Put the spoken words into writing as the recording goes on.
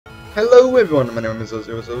Hello everyone, my name is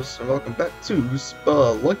Ozos, and welcome back to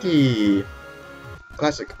Spelunky!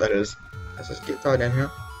 Classic, that is. Let's just get started down here.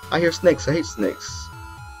 I hear snakes, I hate snakes.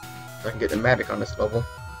 So I can get a magic on this level.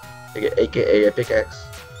 I get AKA a pickaxe.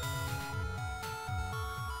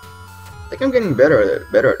 I think I'm getting better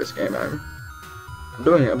at this game. I'm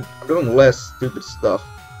doing less stupid stuff.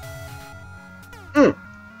 And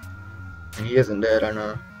he isn't dead, I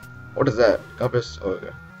know. What is that? Compass? Oh,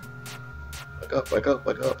 okay. Wake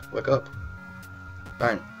up.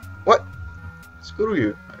 Fine. What? Screw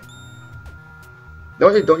you.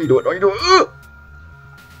 Don't you do it. Don't you do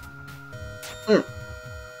it.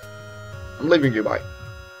 I'm leaving you, bye.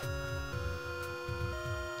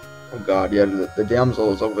 Oh god, yeah, the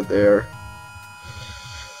damsel is over there.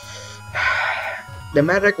 The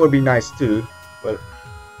magic would be nice too, but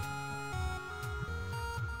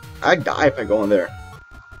I'd die if I go in there.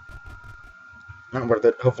 Not worth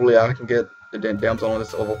it. Hopefully I can get the damsel on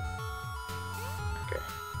this level. Okay.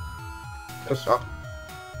 Go stop.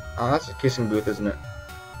 Oh, that's a kissing booth, isn't it?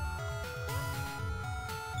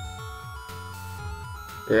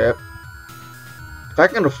 Yep. If I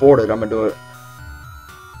can afford it, I'm gonna do it.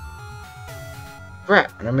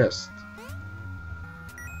 Crap, and I missed.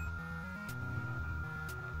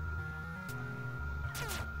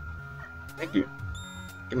 Thank you.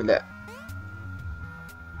 Give me that.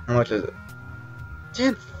 How much is it?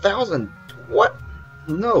 10,000? What?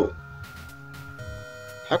 No.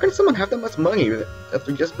 How can someone have that much money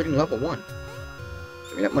after just beating level 1?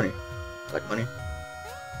 Give me that money. I like money.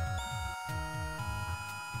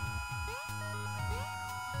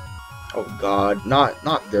 Oh god,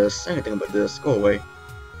 not this. Anything but this. Go away.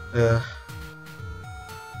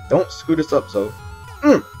 Don't screw this up, so.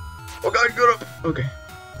 Oh god, get up! Okay.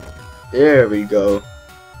 There we go.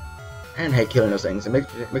 And hate killing those things. It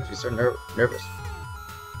makes me so nervous.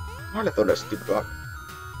 Why'd I throw that stupid rock?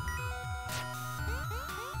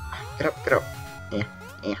 Get up.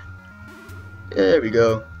 Yeah. There we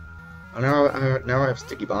go. Well, now I have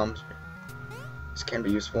sticky bombs. This can be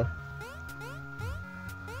useful.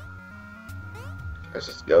 Let's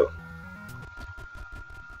just go.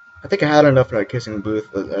 I think I had enough for that kissing booth,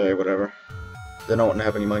 but hey, whatever. They don't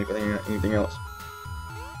have any money for anything else.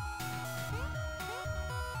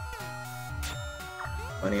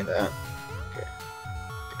 Money in that. Okay.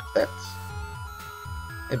 Pick up that.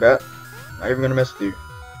 Hey, bat. Not even gonna mess with you.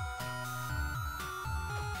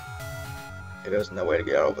 Okay, there's no way to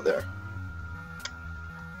get out over there.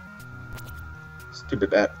 Stupid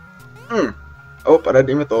bat. Oh, but I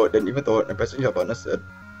didn't even throw it. I pressed the jump button instead.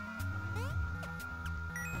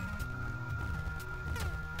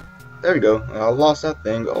 There we go. I lost that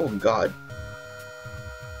thing. Oh god.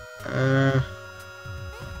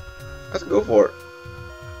 Let's go for it.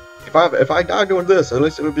 If I die doing this, at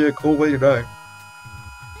least it would be a cool way to die.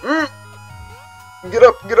 Get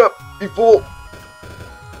up, you fool!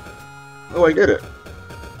 Oh, I did it.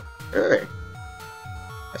 Hey.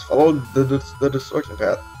 Let's follow the destruction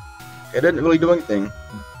path. It didn't really do anything.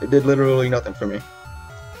 It did literally nothing for me.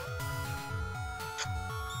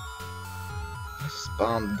 Let's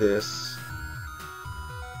bomb this.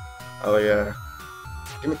 Oh yeah.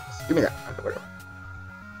 Give me that. Okay, whatever.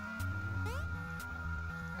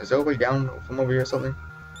 Is there a way down from over here or something?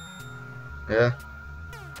 Yeah.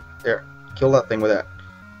 There. Kill that thing with that.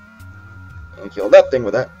 And kill that thing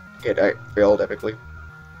with that. Okay, I failed epically.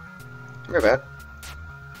 Come here, bad.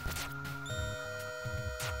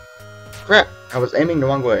 Crap! I was aiming the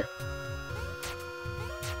wrong way.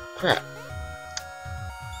 Crap.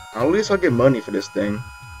 At least I'll get money for this thing.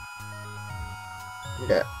 Look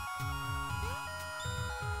at that.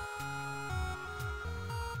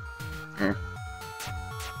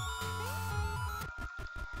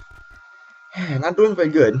 Not doing very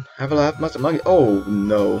good. I have much money. Oh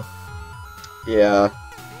no. Yeah.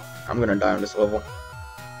 I'm gonna die on this level.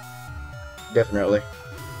 Definitely.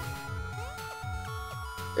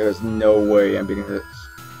 There is no way I'm beating this.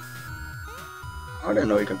 I didn't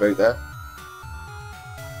know you can break that.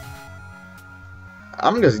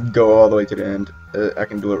 I'm gonna just go all the way to the end. I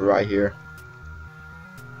can do it right here.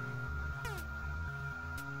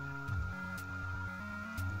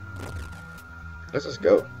 Let's just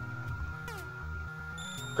go.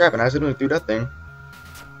 Crap, and I accidentally threw that thing.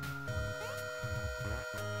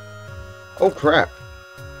 Oh crap.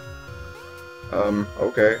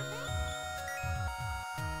 Okay.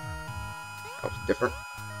 That was different.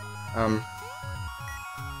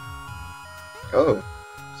 Oh.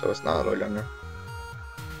 So it's not all the way down there.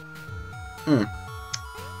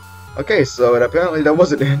 Okay, so apparently that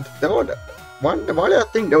wasn't the end. Why did I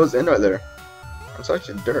think that was the end right there? I'm such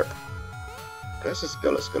a derp. Let's just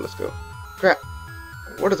go, let's go. Crap.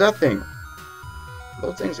 What is that thing?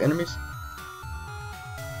 Those things enemies?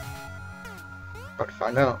 About to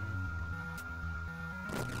find out.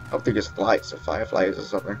 I hope they're just lights or fireflies or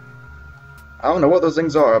something. I don't know what those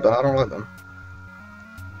things are, but I don't like them.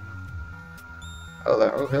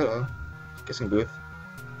 Oh, hello. Kissing booth.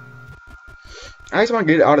 I just want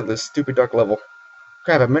to get out of this stupid dark level.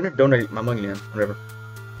 Crap, I meant to donate my money in. Whatever.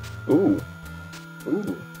 Ooh.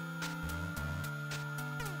 Ooh.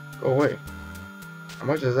 Go away. How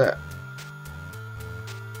much is that?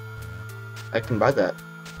 I can buy that.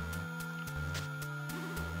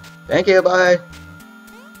 Thank you, bye!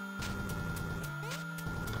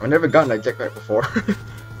 I've never gotten a jetpack before.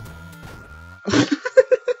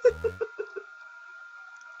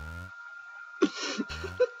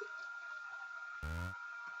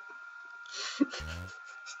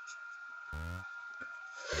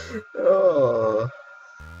 Oh.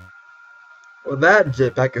 Well, that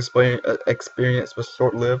jetpack experience was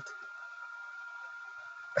short-lived.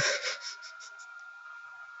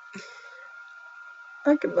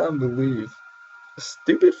 I cannot believe.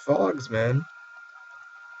 Stupid fogs, man.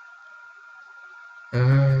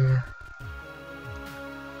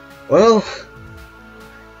 Well,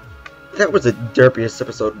 that was the derpiest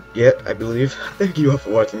episode yet, I believe. Thank you all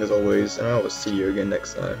for watching as always, and I will see you again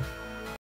next time.